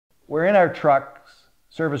we're in our trucks,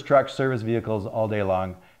 service vehicles all day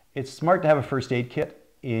long. It's smart to have a first aid kit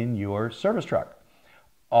in your service truck.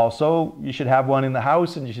 Also, you should have one in the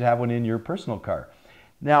house and you should have one in your personal car.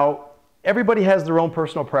 Now, everybody has their own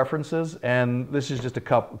personal preferences, and this is just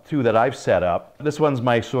two that I've set up. This one's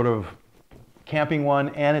my sort of camping one,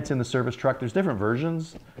 and it's in the service truck. There's different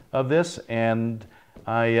versions of this, and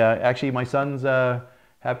I actually, my son's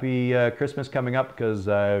happy Christmas coming up because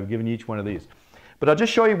I've given you each one of these. But I'll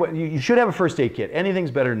just show you what you should have: a first aid kit.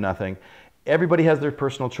 Anything's better than nothing. Everybody has their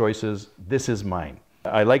personal choices. This is mine.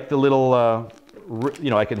 I like the little,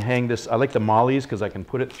 I can hang this. I like the mollies because I can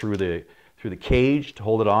put it through the cage to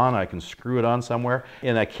hold it on. I can screw it on somewhere,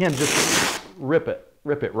 and I can just rip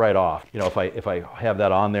it right off. If I have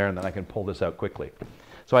that on there, and then I can pull this out quickly.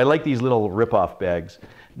 So I like these little rip-off bags.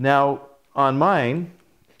 Now on mine,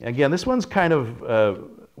 again, this one's kind of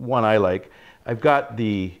one I like. I've got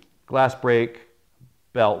the glass break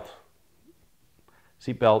belt,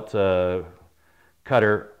 seat belt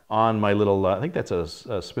cutter on my little, I think that's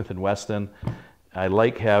a Smith and Weston. I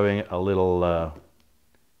like having a little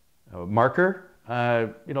marker.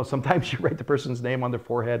 Sometimes you write the person's name on their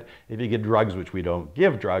forehead if you get drugs, which we don't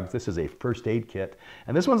give drugs. This is a first aid kit.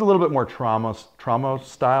 And this one's a little bit more trauma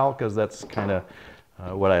style because that's kind of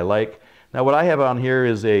what I like. Now what I have on here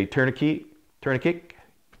is a tourniquet.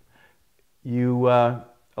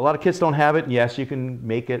 A lot of kits don't have it. Yes, you can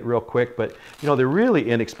make it real quick, but they're really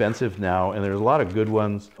inexpensive now, and there's a lot of good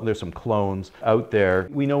ones. There's some clones out there.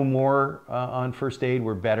 We know more on first aid.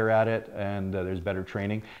 We're better at it, and there's better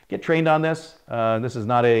training. Get trained on this. This is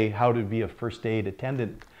not a how to be a first aid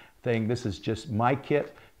attendant thing. This is just my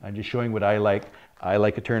kit. I'm just showing what I like. I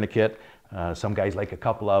like a tourniquet. Some guys like a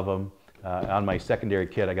couple of them. On my secondary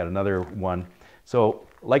kit, I got another one. So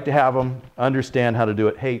like to have them, understand how to do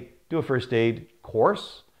it. Hey, do a first aid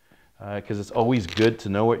course, because it's always good to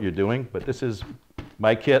know what you're doing. But this is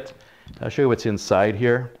my kit. I'll show you what's inside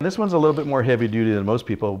here. And this one's a little bit more heavy duty than most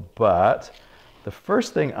people, but the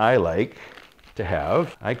first thing I like to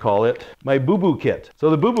have, I call it my boo-boo kit. So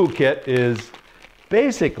the boo-boo kit is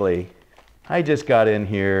basically, I just got in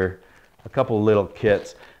here a couple little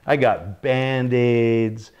kits. I got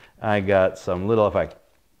bandaids. I got some little, if I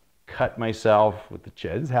cut myself with the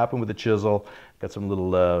chisel, this happened with the chisel. Got some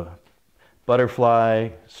little butterfly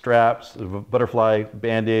straps, butterfly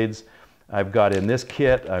band-aids. I've got in this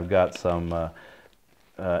kit, I've got some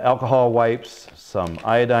alcohol wipes, some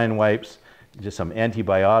iodine wipes, just some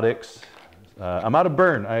antibiotics. I'm out of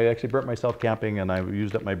burn. I actually burnt myself camping, and I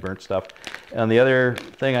used up my burnt stuff. And the other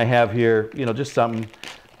thing I have here, just something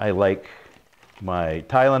I like: my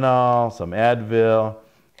Tylenol, some Advil,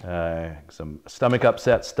 some stomach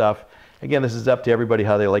upset stuff. Again, this is up to everybody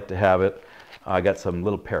how they like to have it. I got some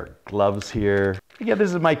little pair of gloves here. Again,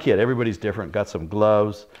 this is my kit. Everybody's different. Got some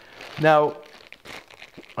gloves. Now,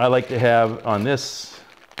 I like to have on this,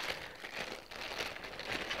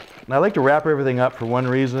 and I like to wrap everything up for one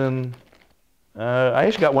reason. I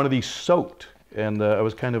actually got one of these soaked, and I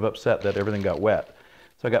was kind of upset that everything got wet.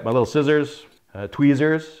 So I got my little scissors,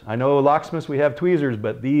 tweezers. I know locksmiths, we have tweezers,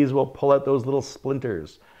 but these will pull out those little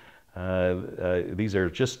splinters. These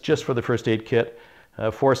are just for the first aid kit.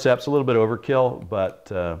 Forceps, a little bit overkill,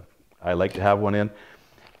 but I like to have one in.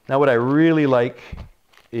 Now what I really like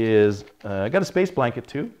is, I got a space blanket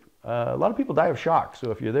too. A lot of people die of shock, so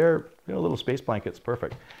if you're there, a little space blanket's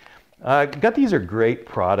perfect. These are great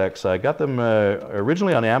products. I got them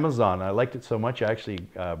originally on Amazon. I liked it so much I actually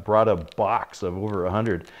brought a box of over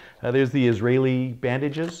 100. There's the Israeli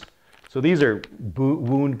bandages. So these are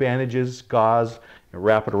wound bandages, gauze.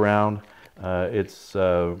 Wrap it around.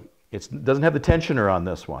 It doesn't have the tensioner on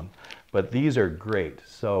this one, but these are great.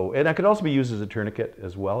 So, and it could also be used as a tourniquet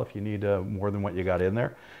as well if you need more than what you got in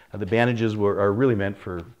there. The bandages are really meant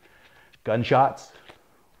for gunshots,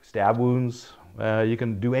 stab wounds. You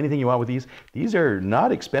can do anything you want with these. These are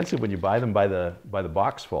not expensive when you buy them by the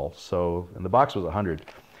box full. So, and the box was 100.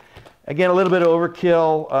 Again, a little bit of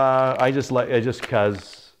overkill.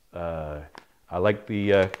 Because I like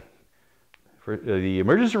the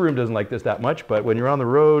emergency room doesn't like this that much, but when you're on the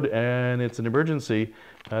road and it's an emergency,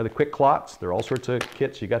 the quick clots, there are all sorts of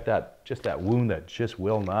kits. You got just that wound that just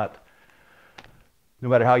will not, no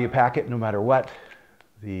matter how you pack it, no matter what,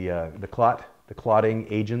 the clotting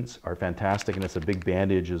agents are fantastic, and it's a big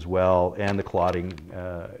bandage as well, and the clotting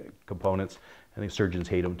components. I think surgeons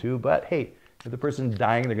hate them too, but hey, if the person's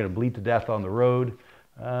dying, they're going to bleed to death on the road.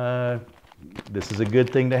 This is a good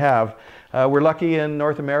thing to have. We're lucky in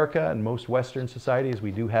North America and most Western societies. We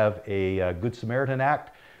do have a Good Samaritan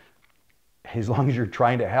Act. As long as you're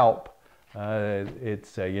trying to help,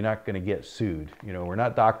 you're not going to get sued. We're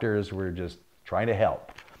not doctors. We're just trying to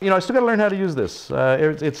help. You know, I still got to learn how to use this.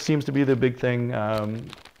 It seems to be the big thing,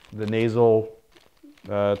 the nasal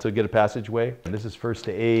to get a passageway. And this is first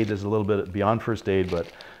aid. This is a little bit beyond first aid, but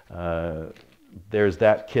there's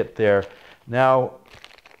that kit there. Now,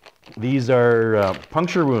 these are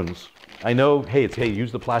puncture wounds. I know, hey,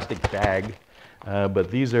 use the plastic bag, but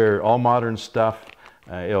these are all modern stuff.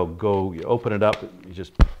 It'll go, you open it up, you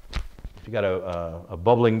just, if you got a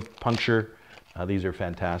bubbling puncture, these are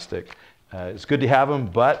fantastic. It's good to have them,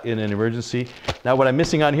 but in an emergency. Now what I'm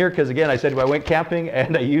missing on here, because again, I said I went camping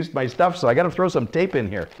and I used my stuff, so I got to throw some tape in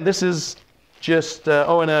here. This is just, you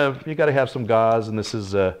got to have some gauze, and this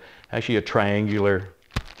is actually a triangular,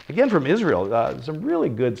 again from Israel, some really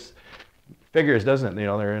good figures, doesn't it? You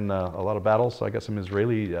know, they're in a lot of battles, so I got some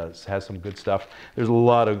Israeli, has some good stuff. There's a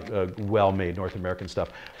lot of well-made North American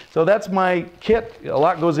stuff. So that's my kit. A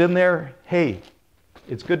lot goes in there. Hey,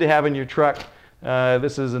 it's good to have in your truck.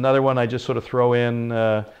 This is another one I just sort of throw in,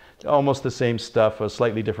 almost the same stuff, a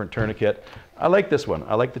slightly different tourniquet. I like this one.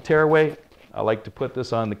 I like the tearaway. I like to put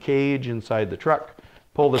this on the cage inside the truck,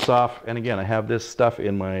 pull this off, and again, I have this stuff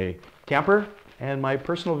in my camper and my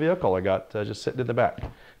personal vehicle I got just sitting in the back.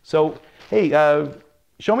 So, hey,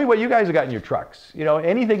 show me what you guys have got in your trucks. You know,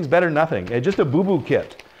 anything's better than nothing. Just a boo-boo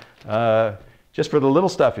kit. Just for the little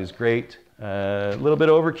stuff is great. A little bit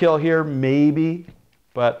overkill here, maybe,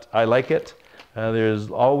 but I like it. There's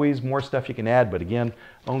always more stuff you can add, but again,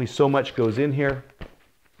 only so much goes in here.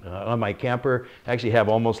 On my camper, I actually have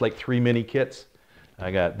almost like 3 mini kits. I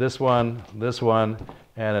got this one,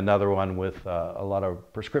 and another one with a lot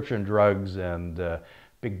of prescription drugs and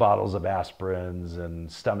big bottles of aspirins and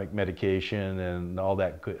stomach medication and all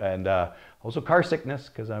that good, and also car sickness,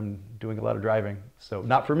 because I'm doing a lot of driving. So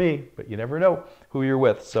not for me, but you never know who you're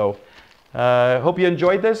with. So hope you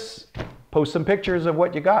enjoyed this. Post some pictures of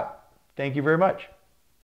what you got. Thank you very much.